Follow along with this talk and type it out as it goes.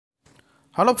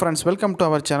Hello friends, welcome to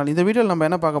our channel. In the video நம்ம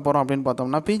என்ன பார்க்க போறோம் அப்படினு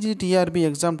பார்த்தோம்னா PGTRB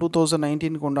exam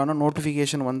 2019 க்கு உண்டான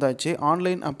நோட்டிஃபிகேஷன் வந்தாச்சு.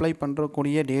 ஆன்லைன் அப்ளை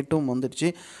பண்றக்கூடிய டேட்டும் வந்துருச்சு.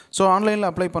 சோ ஆன்லைன்ல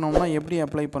அப்ளை பண்ணனும்னா எப்படி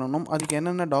அப்ளை பண்ணனும்? அதுக்கு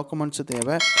என்னென்ன டாக்குமெண்ட்ஸ்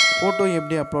தேவை? போட்டோ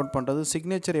எப்படி அப்லோட் பண்றது?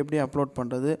 சிக்னேச்சர் எப்படி அப்லோட்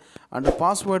பண்றது? and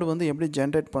பாஸ்வேர்ட் வந்து எப்படி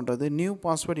ஜெனரேட் பண்றது? நியூ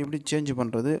பாஸ்வேர்ட் எப்படி சேஞ்ச்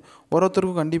பண்றது?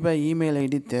 ஒருத்தருக்கு கண்டிப்பா இமெயில்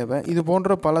ஐடி தேவை. இது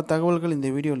போன்ற பல தகவல்கள் இந்த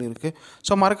வீடியோல இருக்கு.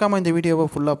 சோ மறக்காம இந்த வீடியோவை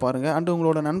ஃபுல்லா பாருங்க and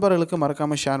உங்களோட நண்பர்களுக்கு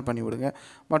மறக்காம ஷேர் பண்ணி விடுங்க.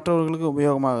 மற்றவர்களுக்கு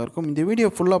உபயோகமாக இருக்கும். இந்த வீடியோ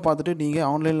ஃபுல்லா பார்த்துட்டு நீங்க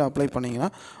ஆன்லைன்ல அப்ளை பண்ணீங்கன்னா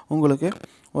உங்களுக்கு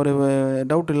ஒரு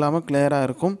டவுட் இல்லாம கிளியரா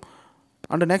இருக்கும்.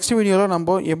 and நெக்ஸ்ட் வீடியோல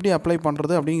நம்ம எப்படி அப்ளை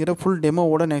பண்றது அப்படிங்கற full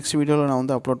டெமோவோட நெக்ஸ்ட் வீடியோல நான்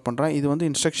வந்து அப்லோட் பண்றேன். இது வந்து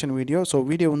இன்ஸ்ட்ரக்ஷன் வீடியோ. சோ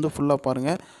வீடியோ வந்து ஃபுல்லா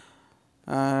பாருங்க.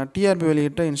 டிஆர்பி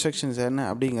வெளியிட்ட இன்ஸ்ட்ரக்ஷன்ஸ் என்ன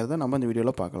அப்படிங்கறத நம்ம இந்த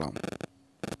வீடியோல பார்க்கலாம்.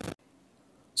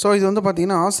 சோ இது வந்து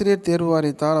பாத்தீங்கன்னா ஆசிரியர் தேர்வு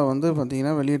வாரியத்தால வந்து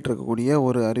பாத்தீங்கன்னா வெளியிட்டிருக்கக்கூடிய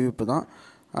ஒரு அறிவிப்பு தான்.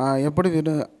 எப்படி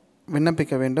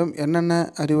விண்ணப்பிக்க வேண்டும், என்னென்ன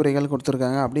அறிவுரைகள்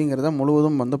கொடுத்திருக்காங்க அப்படிங்கறத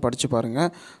முழுவதும் வந்து படிச்சு பாருங்க.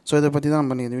 சோ இத பத்தி தான்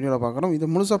நம்ம இந்த வீடியோல பார்க்கறோம். இது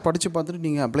முழுசா படிச்சு பார்த்துட்டு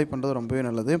நீங்க அப்ளை பண்றது ரொம்பவே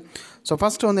நல்லது. சோ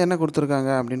ஃபர்ஸ்ட் வந்து என்ன கொடுத்திருக்காங்க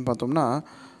அப்படினு பார்த்தோம்னா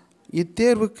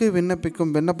இத்தேர்வுக்கு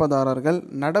விண்ணப்பிக்கும் விண்ணப்பதாரர்கள்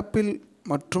நடப்பில்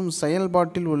மற்றும்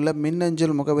செயல்பாட்டில் உள்ள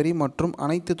மின்னஞ்சல் முகவரி மற்றும்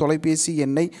அனைத்து தொலைபேசி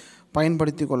எண்ணை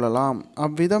பயன்படுத்திக் கொள்ளலாம்.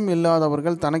 அவ்விதம்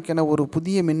இல்லாதவர்கள் தனக்கென ஒரு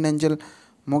புதிய மின்னஞ்சல்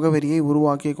முகவரியை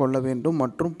உருவாக்கி கொள்ள வேண்டும்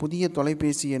மற்றும் புதிய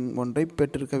தொலைபேசி எண் ஒன்றை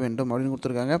பெற்றிருக்க வேண்டும் அப்படினு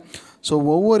கொடுத்திருக்காங்க. சோ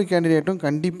ஒவ்வொரு கேண்டிடேட்டும்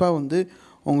கண்டிப்பா வந்து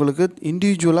உங்களுக்கு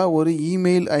இன்டிவிஜுவலா ஒரு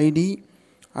இமெயில் ஐடி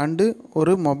and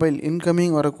ஒரு மொபைல்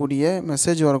இன்கமிங் வரக்கூடிய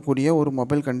மெசேஜ் வரக்கூடிய ஒரு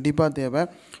மொபைல் கண்டிப்பா தேவை.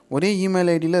 ஒரே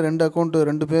இமெயில் ஐடில ரெண்டு அக்கவுண்ட்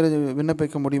ரெண்டு பேர்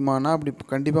விண்ணப்பிக்க முடியுமானா அப்படி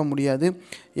கண்டிப்பா முடியாது.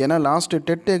 ஏனா லாஸ்ட்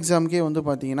டெட் எக்ஸாம்க்கே வந்து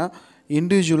பாத்தீங்கன்னா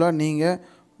இன்டிவிஜுவலா நீங்க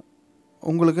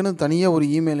உங்களுக்குன்னு தனியா ஒரு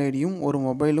இமெயில் ஐடியும் ஒரு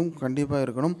மொபைலும் கண்டிப்பா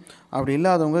இருக்கணும். அப்படி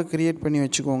இல்லாதவங்க கிரியேட் பண்ணி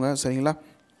வெச்சுக்கோங்க. சரிங்களா?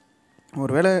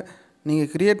 ஒருவேளை நீங்க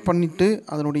கிரியேட் பண்ணிட்டு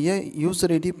அதனுடைய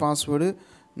யூசர் ஐடி பாஸ்வேர்ட்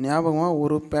ஞாபகமா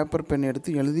ஒரு பேப்பர் பென்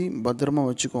எடுத்து எழுதி பத்திரமா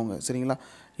வெச்சுக்கோங்க. சரிங்களா?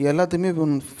 எல்லாத்தையுமே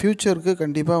ஃபியூச்சருக்கு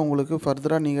கண்டிப்பா உங்களுக்கு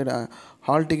ஃபர்தரா நீங்க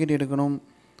ஹால் டிக்கெட் எடுக்கணும்,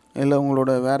 இல்ல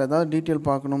உங்களோட வேற ஏதாவது டீடைல்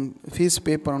பார்க்கணும், ஃபீஸ்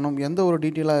பே பண்ணனும், எந்த ஒரு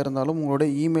டீடைலா இருந்தாலும் உங்களோட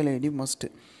இமெயில் ஐடி மஸ்ட்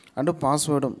and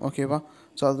பாஸ்வேர்டும் ஓகேவா?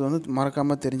 சோ அது வந்து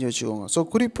மறக்காம தெரிஞ்சு வெச்சுக்கோங்க. சோ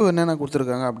குறிப்பு என்னென்ன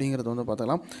கொடுத்திருக்காங்க அப்படிங்கறது வந்து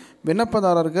பார்த்தலாம்.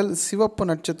 விண்ணப்பதாரர்கள் சிவப்பு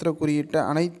நட்சத்திர குறியிட்ட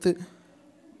அனைத்து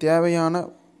தேவையான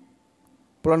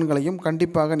புலன்களையும்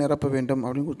கண்டிப்பாக நிரப்ப வேண்டும்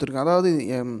அப்படினு கொடுத்திருக்காங்க. அதாவது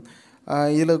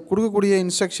இதுல கொடுக்கக்கூடிய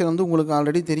இன்ஸ்ட்ரக்ஷன் வந்து உங்களுக்கு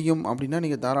ஆல்ரெடி தெரியும் அப்படினா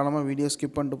நீங்க தாராளமா வீடியோ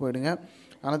ஸ்கிப் பண்ணிட்டு போய்டுங்க.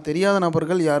 ஆனா தெரியாத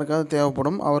நபர்கள் யாருக்காவது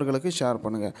தேவைப்படும் அவர்களுக்கு ஷேர்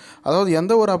பண்ணுங்க. அதாவது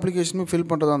எந்த ஒரு அப்ளிகேஷனும் ஃபில்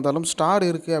பண்றதா இருந்தாலும் ஸ்டார்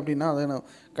இருக்கு அப்படினா அத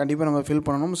கண்டிப்பா நம்ம ஃபில்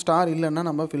பண்ணனும். ஸ்டார் இல்லனா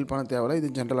நம்ம ஃபில் பண்ண தேவையில்லை. இது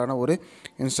ஜெனரலான ஒரு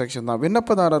இன்ஸ்ட்ரக்ஷன் தான்.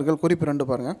 விண்ணப்பதாரர்கள் குறிப்பு 2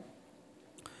 பாருங்க.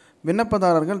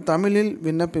 விண்ணப்பதாரர்கள் தமிழில்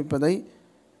விண்ணப்பிப்பதை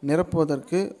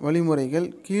நிரப்புவதற்கு வழிமுறைகள்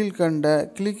கீழ்க்கண்ட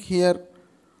click here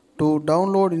to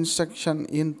download instruction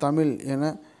இன் தமிழ்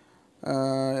என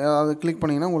அதை கிளிக்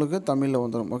பண்ணீங்கன்னா உங்களுக்கு தமிழ்ல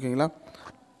வந்துரும். ஓகேங்களா?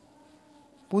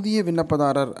 புதிய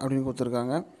விண்ணப்பதாரர் அப்படினு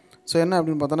கொடுத்திருக்காங்க. சோ என்ன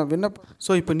அப்படினு பார்த்தா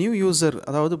சோ இப்போ நியூ யூசர்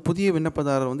அதாவது புதிய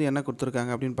விண்ணப்பதாரர் வந்து என்ன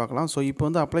கொடுத்திருக்காங்க அப்படினு பார்க்கலாம். சோ இப்போ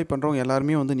வந்து அப்ளை பண்றவங்க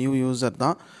எல்லாரும் வந்து நியூ யூசர்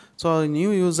தான். சோ நியூ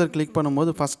யூசர் கிளிக்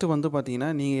பண்ணும்போது ஃபர்ஸ்ட் வந்து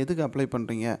பாத்தீங்கன்னா நீங்க எதுக்கு அப்ளை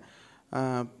பண்றீங்க?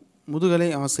 முதுகலை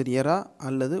ஆசிரியரா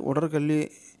அல்லது உடற்கல்வி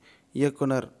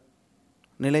இயக்குனர்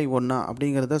நிலை 1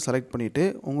 அப்படிங்கறத செலக்ட் பண்ணிட்டு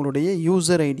உங்களுடைய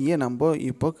யூசர் ஐடியை நம்ம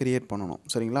இப்போ கிரியேட் பண்ணனும்.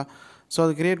 சரிங்களா? சோ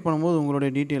அது கிரியேட் பண்ணும்போது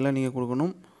உங்களுடைய டீடைலை நீங்க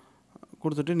கொடுக்கணும்.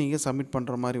 கொடுத்துட்டு நீங்க சப்மிட்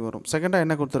பண்ற மாதிரி வரும். செகண்டா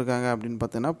என்ன கொடுத்திருக்காங்க அப்படினு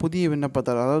பார்த்தீங்கன்னா புதிய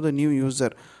விண்ணப்பதாரர் அதாவது நியூ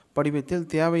யூசர் படிவத்தில்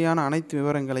தேவையான அனைத்து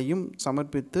விவரங்களையும்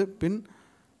சமர்ப்பித்து பின்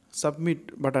சப்மிட்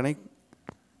பட்டனை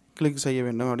கிளிக் செய்ய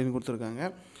வேண்டும் அப்படினு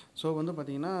கொடுத்திருக்காங்க. சோ வந்து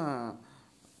பாத்தீங்கன்னா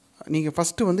நீங்க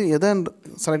ஃபர்ஸ்ட் வந்து எதை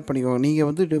செலக்ட் பண்ணிக்கோங்க. நீங்க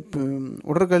வந்து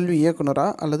உடற்கல்வி இயக்குனரா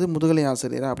அல்லது முதுகலை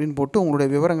ஆசிரியரா அப்படினு போட்டு உங்களுடைய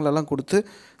விவரங்கள் எல்லாம் கொடுத்து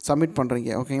சப்மிட் பண்றீங்க.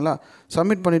 ஓகேங்களா?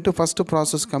 சப்மிட் பண்ணிட்டு ஃபர்ஸ்ட்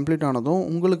process கம்ப்ளீட் ஆனதும்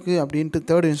உங்களுக்கு அப்படினு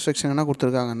தேர்ட் இன்ஸ்ட்ரக்ஷன் என்ன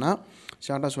கொடுத்திருக்காங்கன்னா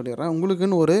ஷார்ட்டா சொல்லிறேன்.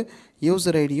 உங்களுக்குன்னு ஒரு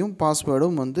யூசர் ஐடியும்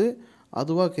பாஸ்வேர்டும் வந்து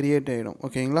அதுவா கிரியேட் ஆயிடும்.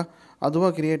 ஓகேங்களா? அதுவா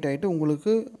கிரியேட் ஆயிட்டு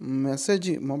உங்களுக்கு மெசேஜ்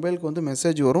மொபைலுக்கு வந்து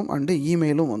மெசேஜ் வரும் and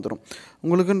இமெயிலும் வந்துரும்.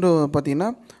 உங்களுக்குன்னு பாத்தீங்கன்னா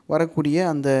வரக்கூடிய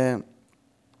அந்த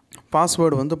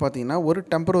பாஸ்வேர்ட் வந்து பாத்தீங்கன்னா ஒரு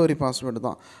டெம்பரரி பாஸ்வேர்ட்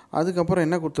தான். அதுக்கு அப்புறம்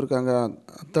என்ன கொடுத்திருக்காங்க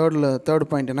தேர்ட்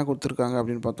பாயிண்ட் என்ன கொடுத்திருக்காங்க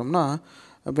அப்படினு பார்த்தோம்னா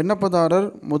விண்ணப்பதாரர்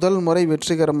முதல் முறை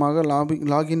வெற்றிகரமாக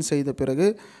லாகின் செய்த பிறகு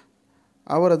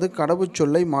அவரது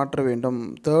கடவுச்சொல்லை மாற்ற வேண்டும்.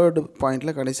 தேர்ட்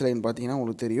பாயிண்ட்ல கடைசி லைன் பாத்தீங்கன்னா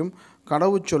உங்களுக்கு தெரியும்.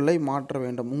 கடவுச்சொல்லை மாற்ற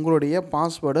வேண்டும். உங்களுடைய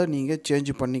பாஸ்வேர்டை நீங்க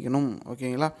சேஞ்ச் பண்ணிக்கணும்.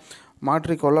 ஓகேங்களா?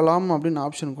 மாற்றி கொள்ளலாம் அப்படினு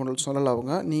ஆப்ஷன் சொல்லல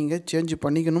அவங்க. நீங்க சேஞ்ச்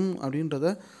பண்ணிக்கணும் அப்படின்றத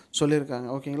சொல்லிருக்காங்க.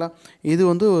 ஓகேங்களா? இது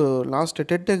வந்து லாஸ்ட்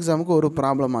டெட் எக்ஸாமுக்கு ஒரு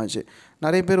ப்ராப்ளம் ஆச்சு.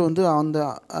 நிறைய பேர் வந்து அந்த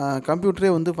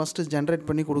கம்ப்யூட்டரே வந்து ஃபர்ஸ்ட் ஜெனரேட்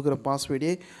பண்ணி கொடுக்கிற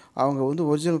பாஸ்வேர்டே அவங்க வந்து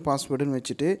ஒரிஜினல் பாஸ்வேர்டுன்னு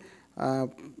வெச்சிட்டு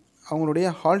அவங்களுடைய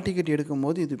ஹால் டிக்கெட்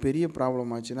எடுக்கும்போது இது பெரிய ப்ராப்ளம்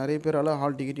ஆச்சு. நிறைய பேரால்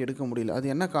ஹால் டிக்கெட் எடுக்க முடியல. அது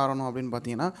என்ன காரணம் அப்படின்னு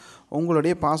பார்த்தீங்கன்னா,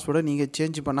 உங்களுடைய பாஸ்வேர்டை நீங்கள்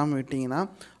சேஞ்ச் பண்ணாமல் விட்டிங்கன்னா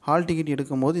ஹால் டிக்கெட்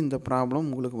எடுக்கும்போது இந்த ப்ராப்ளம்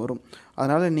உங்களுக்கு வரும்.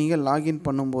 அதனால் நீங்கள் லாகின்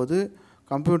பண்ணும்போது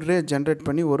கம்ப்யூட்டரே ஜென்ரேட்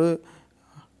பண்ணி ஒரு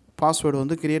பாஸ்வேர்டு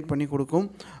வந்து க்ரியேட் பண்ணி கொடுக்கும்.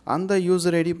 அந்த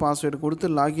யூசர் ஐடி பாஸ்வேர்டு கொடுத்து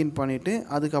லாகின் பண்ணிவிட்டு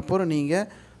அதுக்கப்புறம் நீங்கள்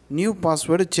நியூ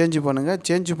பாஸ்வேர்டு சேஞ்ச் பண்ணுங்கள்.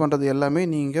 சேஞ்ச் பண்ணுறது எல்லாமே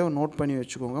நீங்கள் நோட் பண்ணி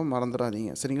வச்சுக்கோங்க,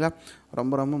 மறந்துடாதீங்க. சரிங்களா?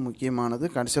 ரொம்ப ரொம்ப முக்கியமானது.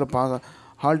 கடைசியில்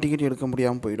ஹால் டிக்கெட் எடுக்க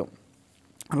முடியாமல் போயிடும்.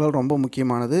 அதனால் ரொம்ப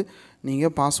முக்கியமானது.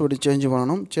 நீங்கள் பாஸ்வேர்டு சேஞ்ச்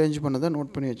பண்ணணும். சேஞ்ச் பண்ணதை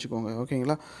நோட் பண்ணி வச்சுக்கோங்க.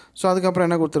 ஓகேங்களா? ஸோ அதுக்கப்புறம்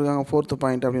என்ன கொடுத்துருக்காங்க 4th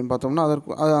பாயிண்ட் அப்படின்னு பார்த்தோம்னா,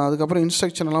 அதுக்கப்புறம்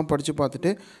இன்ஸ்ட்ரக்ஷன் எல்லாம் படித்து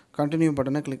பார்த்துட்டு கண்டினியூ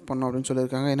பட்டனை கிளிக் பண்ணணும் அப்படின்னு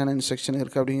சொல்லியிருக்காங்க. என்னென்ன இன்ஸ்ட்ரக்ஷன்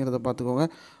இருக்குது அப்படிங்கிறத பார்த்துக்கோங்க.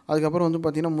 அதுக்கப்புறம் வந்து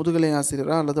பார்த்திங்கன்னா, முதுகலை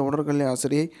ஆசிரியரா அல்லது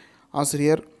உடற்கல்வி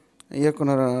ஆசிரியர்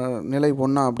இயக்குனர் நிலை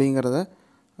 1 அப்படிங்கிறத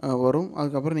வரும்.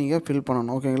 அதுக்கப்புறம் நீங்கள் ஃபில்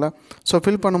பண்ணணும். ஓகேங்களா? ஸோ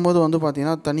ஃபில் பண்ணும்போது வந்து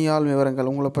பார்த்திங்கன்னா, தனியால் விவரங்கள்,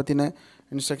 உங்களை பற்றின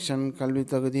இன்ஸ்ட்ரக்ஷன், கல்வி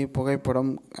தகுதி, புகைப்படம்,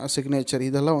 சிக்னேச்சர்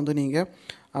இதெல்லாம் வந்து நீங்கள்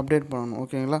அப்டேட் பண்ணணும்.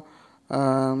 ஓகேங்களா?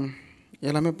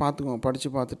 எல்லாமே பார்த்துக்கோங்க. படித்து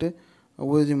பார்த்துட்டு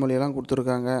உறுதிமொழியெல்லாம்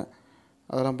கொடுத்துருக்காங்க,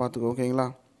 அதெல்லாம் பார்த்துக்கோ. ஓகேங்களா?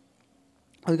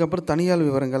 அதுக்கப்புறம் தனியால்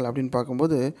விவரங்கள் அப்படின்னு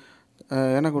பார்க்கும்போது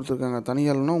என்ன கொடுத்துருக்காங்க,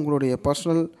 தனியால்னால் உங்களுடைய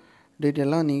பர்சனல்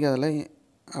டீட்டெயிலாம் நீங்கள் அதில்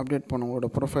அப்டேட் பண்ணணும். உங்களோட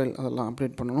ப்ரொஃபைல் அதெல்லாம்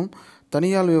அப்டேட் பண்ணணும்.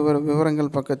 தனியால்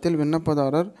விவரங்கள் பக்கத்தில்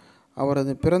விண்ணப்பதாரர்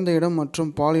அவரது பிறந்த இடம் மற்றும்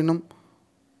பாலினம்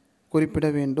குறிப்பிட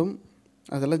வேண்டும்.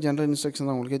 அதெல்லாம் ஜென்ரல் இன்ஸ்ட்ரக்ஷன்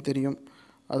தான், உங்களுக்கே தெரியும்.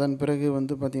 அதன் பிறகு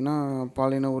வந்து பார்த்திங்கன்னா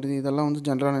பாலின உறுதி, இதெல்லாம் வந்து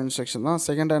ஜென்ரலான இன்ஸ்ட்ரக்ஷன் தான்.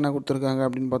 செகண்டாக என்ன கொடுத்துருக்காங்க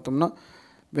அப்படின்னு பார்த்தோம்னா,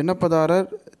 விண்ணப்பதாரர்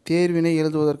தேர்வினை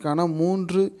எழுதுவதற்கான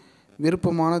 3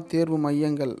 விருப்பமான தேர்வு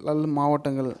மையங்கள் அல்லது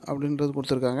மாவட்டங்கள் அப்படின்றது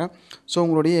கொடுத்துருக்காங்க. ஸோ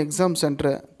உங்களுடைய எக்ஸாம்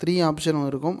சென்டரை 3 ஆப்ஷன்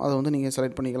இருக்கும், அதை வந்து நீங்கள்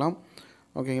செலக்ட் பண்ணிக்கலாம்.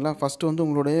 ஓகேங்களா? ஃபஸ்ட்டு வந்து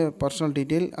உங்களுடைய பர்சனல்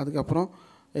டீட்டெயில், அதுக்கப்புறம்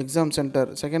exam centre,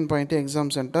 second point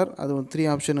exam centre, அது 3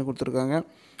 ஆப்ஷனு கொடுத்துருக்காங்க.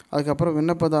 அதுக்கப்புறம்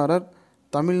விண்ணப்பதாரர்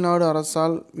தமிழ்நாடு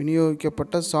அரசால்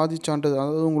விநியோகிக்கப்பட்ட சாதி சான்றிதழ்,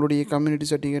 அதாவது உங்களுடைய கம்யூனிட்டி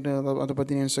சர்டிஃபிகேட், அதை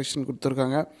பற்றின இன்ஸ்ட்ரக்ஷன்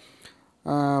கொடுத்துருக்காங்க.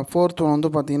 4th வந்து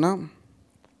பார்த்திங்கன்னா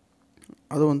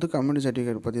அது வந்து கம்யூனிட்டி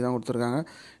சர்டிஃபிகேட் பற்றி தான் கொடுத்துருக்காங்க.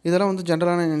 இதெல்லாம் வந்து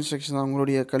ஜென்ரலான இன்ஸ்ட்ரக்ஷன் தான்.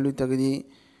 உங்களுடைய கல்வி தகுதி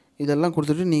இதெல்லாம்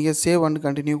கொடுத்துட்டு நீங்கள் சேவ் அண்ட்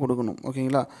கண்டினியூ கொடுக்கணும்.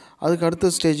 ஓகேங்களா? அதுக்கு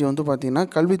அடுத்த ஸ்டேஜ் வந்து பார்த்திங்கன்னா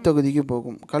கல்வி தகுதிக்கு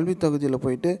போகும். கல்வி தகுதியில்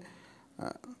போயிட்டு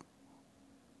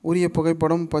உரிய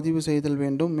புகைப்படம் பதிவு செய்தல்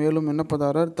வேண்டும். மேலும்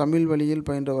விண்ணப்பதாரர் தமிழ் வழியில்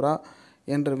பயின்றவரா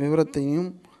என்ற விவரத்தையும்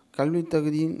கல்வி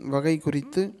தகுதியின் வகை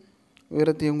குறித்து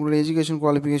விவரத்தையும் உங்களுடைய எஜுகேஷன்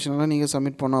குவாலிஃபிகேஷன்லாம் நீங்கள்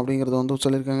சப்மிட் பண்ணணும் அப்படிங்கிறத வந்து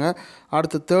சொல்லியிருக்காங்க.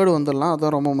 அடுத்து 3rd வந்துடலாம்,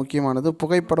 அதுதான் ரொம்ப முக்கியமானது.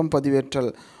 புகைப்படம் பதிவேற்றல்.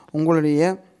 உங்களுடைய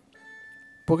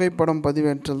புகைப்படம்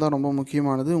பதிவேற்றல் தான் ரொம்ப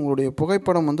முக்கியமானது. உங்களுடைய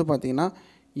புகைப்படம் வந்து பார்த்திங்கன்னா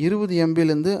 20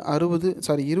 MBலேருந்து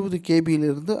 20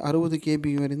 KBயிலிருந்து 60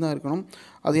 KB வரையும் தான் இருக்கணும்.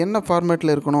 அது என்ன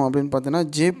ஃபார்மேட்டில் இருக்கணும் அப்படின்னு பார்த்தீங்கன்னா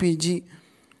JPG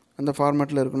அந்த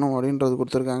ஃபார்மேட்டில் இருக்கணும் அப்படின்றது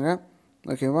கொடுத்துருக்காங்க.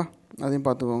 ஓகேவா? அதையும்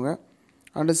பார்த்துக்கோங்க.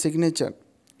 அண்டு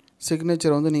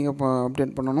சிக்னேச்சர் வந்து நீங்கள்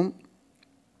அப்டேட் பண்ணணும்.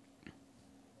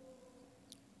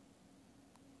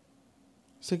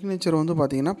 சிக்னேச்சர் வந்து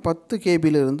பார்த்திங்கன்னா 10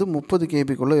 KBயிலிருந்து 30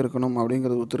 KBக்குள்ளே இருக்கணும்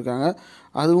அப்படிங்கிறது கொடுத்துருக்காங்க.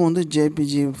 அதுவும் வந்து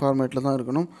JPG ஃபார்மேட்டில் தான்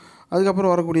இருக்கணும்.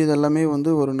 அதுக்கப்புறம் வரக்கூடியது எல்லாமே வந்து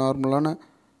ஒரு நார்மலான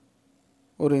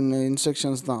ஒரு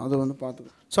இன்ஸ்ட்ரக்ஷன்ஸ் தான், அதை வந்து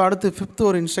பார்த்துக்கணும். ஸோ அடுத்து 5th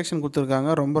ஒரு இன்ஸ்ட்ரக்ஷன் கொடுத்துருக்காங்க,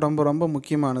 ரொம்ப ரொம்ப ரொம்ப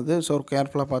முக்கியமானது. ஸோ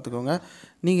கேர்ஃபுல்லாக பார்த்துக்கோங்க.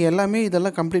 நீங்கள் எல்லாமே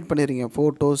இதெல்லாம் கம்ப்ளீட் பண்ணிடுறீங்க.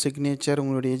 ஃபோட்டோ, சிக்னேச்சர்,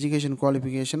 உங்களுடைய எஜுகேஷன்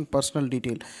குவாலிஃபிகேஷன், பர்சனல்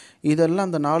டீட்டெயில், இதெல்லாம்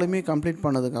அந்த 4மே கம்ப்ளீட்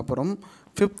பண்ணதுக்கப்புறம்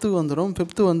 5th வந்துடும்.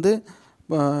 5th வந்து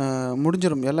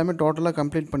முடிஞ்சிடும். எல்லாமே டோட்டலாக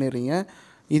கம்ப்ளீட் பண்ணிடுறீங்க.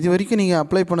 இது வரைக்கும் நீங்கள்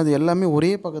அப்ளை பண்ணது எல்லாமே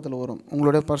ஒரே பக்கத்தில் வரும்.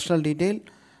 உங்களுடைய personal detail,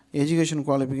 education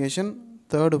qualification,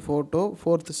 3rd photo,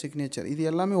 4th signature, இது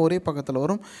எல்லாமே ஒரே பக்கத்தில்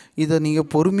வரும். இதை நீங்கள்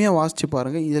பொறுமையாக வாசித்து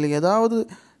பாருங்கள். இதில் ஏதாவது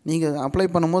நீங்கள் அப்ளை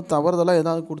பண்ணும்போது தவறுதலாக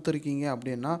ஏதாவது கொடுத்துருக்கீங்க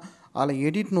அப்படின்னா அதில்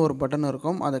எடிட்னு ஒரு பட்டன்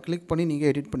இருக்கும், அதை கிளிக் பண்ணி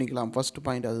நீங்கள் எடிட் பண்ணிக்கலாம். ஃபஸ்ட்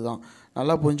பாயிண்ட் அதுதான்,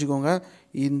 நல்லா புரிஞ்சுக்கோங்க.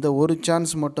 இந்த ஒரு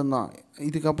சான்ஸ் மட்டும்தான்.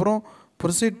 இதுக்கப்புறம்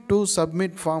ப்ரொசீட் டு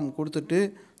சப்மிட் ஃபார்ம்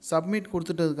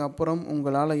கொடுத்துட்டதுக்கப்புறம்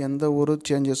உங்களால் எந்த ஒரு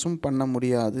சேஞ்சஸும் பண்ண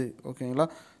முடியாது. ஓகேங்களா?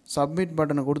 சப்மிட்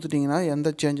பட்டனை கொடுத்துட்டிங்கன்னா எந்த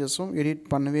சேஞ்சஸும் எடிட்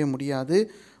பண்ணவே முடியாது.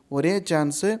 ஒரே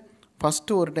சான்ஸு,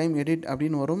 ஃபஸ்ட்டு ஒரு டைம் எடிட்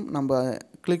அப்படின்னு வரும். நம்ம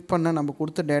கிளிக் பண்ண நம்ம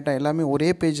கொடுத்த டேட்டா எல்லாமே ஒரே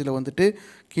பேஜில் வந்துட்டு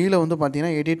கீழே வந்து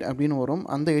பார்த்திங்கன்னா எடிட் அப்படின்னு வரும்.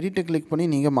 அந்த எடிட்டை கிளிக் பண்ணி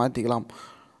நீங்கள் மாற்றிக்கலாம்.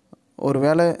 ஒரு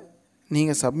வேளை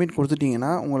நீங்கள் சப்மிட்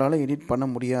கொடுத்துட்டிங்கன்னா உங்களால் எடிட் பண்ண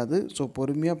முடியாது. ஸோ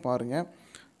பொறுமையாக பாருங்கள்.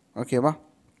 ஓகேவா?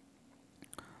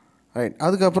 ரைட்.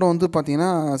 அதுக்கப்புறம் வந்து பார்த்திங்கன்னா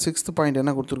 6th பாயிண்ட்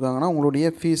என்ன கொடுத்துருக்காங்கன்னா, உங்களுடைய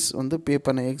ஃபீஸ் வந்து பே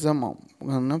பண்ண, எக்ஸாம்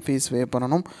ஃபீஸ் பே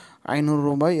பண்ணணும்.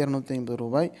 ₹500,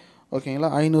 ₹250. ஓகேங்களா?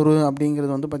 500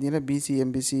 அப்படிங்கிறது வந்து பார்த்திங்கன்னா BC,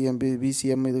 MBC,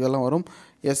 BCM இதுக்கெல்லாம் வரும்.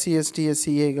 SC, ST,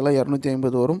 SCA இதெல்லாம்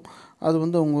 250 வரும். அது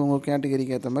வந்து உங்கள்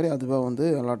கேட்டகரிக்கு ஏற்ற மாதிரி அதுவாக வந்து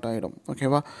அலாட் ஆகிடும்.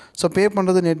 ஓகேவா? ஸோ பே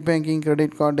பண்ணுறது net banking,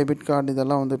 credit card, debit card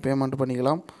இதெல்லாம் வந்து பேமெண்ட்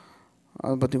பண்ணிக்கலாம்.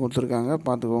 அதை பற்றி கொடுத்துருக்காங்க,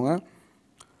 பார்த்துக்கோங்க.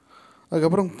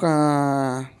 அதுக்கப்புறம்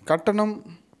கட்டணம்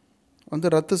வந்து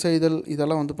ரத்து செய்தல்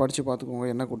இதெல்லாம் வந்து படித்து பார்த்துக்கோங்க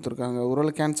என்ன கொடுத்துருக்காங்க.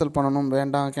 ஒருவேளை கேன்சல் பண்ணணும்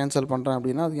வேண்டாம் கேன்சல் பண்ணுறேன்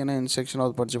அப்படின்னா அதுக்கு என்ன இன்ஸ்ட்ரக்ஷனோ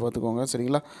அது படித்து பார்த்துக்கோங்க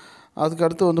சரிங்களா. அதுக்கு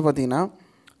அடுத்து வந்து பார்த்திங்கன்னா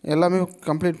எல்லாமே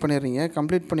கம்ப்ளீட் பண்ணிடுறீங்க.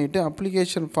 கம்ப்ளீட் பண்ணிவிட்டு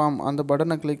அப்ளிகேஷன் ஃபார்ம் அந்த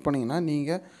பட்டனை கிளிக் பண்ணிங்கன்னா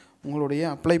நீங்கள் உங்களுடைய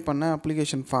அப்ளை பண்ண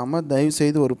அப்ளிகேஷன் ஃபார்மை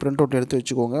தயவுசெய்து ஒரு பிரிண்ட் அவுட் எடுத்து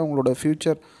வச்சுக்கோங்க. உங்களோட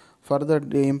ஃப்யூச்சர் ஃபர்தர்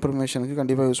இன்ஃபர்மேஷனுக்கு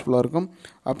கண்டிப்பாக யூஸ்ஃபுல்லாக இருக்கும்.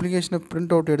 அப்ளிகேஷனை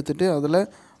பிரிண்ட் அவுட் எடுத்துகிட்டு அதில்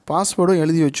பாஸ்வேர்டும்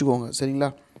எழுதி வச்சுக்கோங்க சரிங்களா.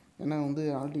 ஏன்னா வந்து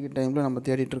ஆல் டிக்கெட் டைமில் நம்ம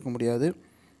தேடிட்டு இருக்க முடியாது.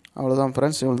 அவ்வளோதான்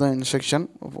ஃப்ரெண்ட்ஸ், இவ்வளோ தான் இன்ஸ்ட்ரக்ஷன்.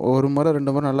 ஒரு முறை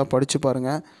 2 முறை நல்லா படித்து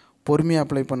பாருங்கள், பொறுமையாக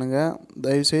அப்ளை பண்ணுங்கள்.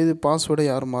 தயவுசெய்து பாஸ்வேர்டை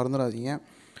யாரும் மறந்துடாதீங்க.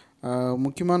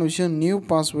 முக்கியமான விஷயம் நியூ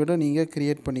பாஸ்வேர்டை நீங்கள்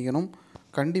க்ரியேட் பண்ணிக்கணும்.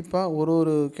 கண்டிப்பாக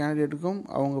ஒரு கேண்டிடேட்டுக்கும்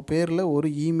அவங்க பேரில் ஒரு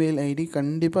இமெயில் ஐடி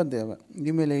கண்டிப்பாக தேவை.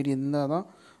 இமெயில் ஐடி இருந்தால் தான்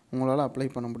உங்களால் அப்ளை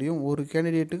பண்ண முடியும். ஒரு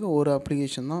கேண்டிடேட்டுக்கு ஒரு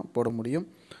அப்ளிகேஷன் தான் போட முடியும்.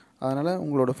 அதனால்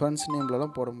உங்களோட ஃப்ரெண்ட்ஸ்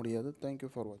நேம்லலாம் போட முடியாது. தேங்க்யூ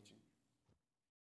ஃபார் வாட்சிங்.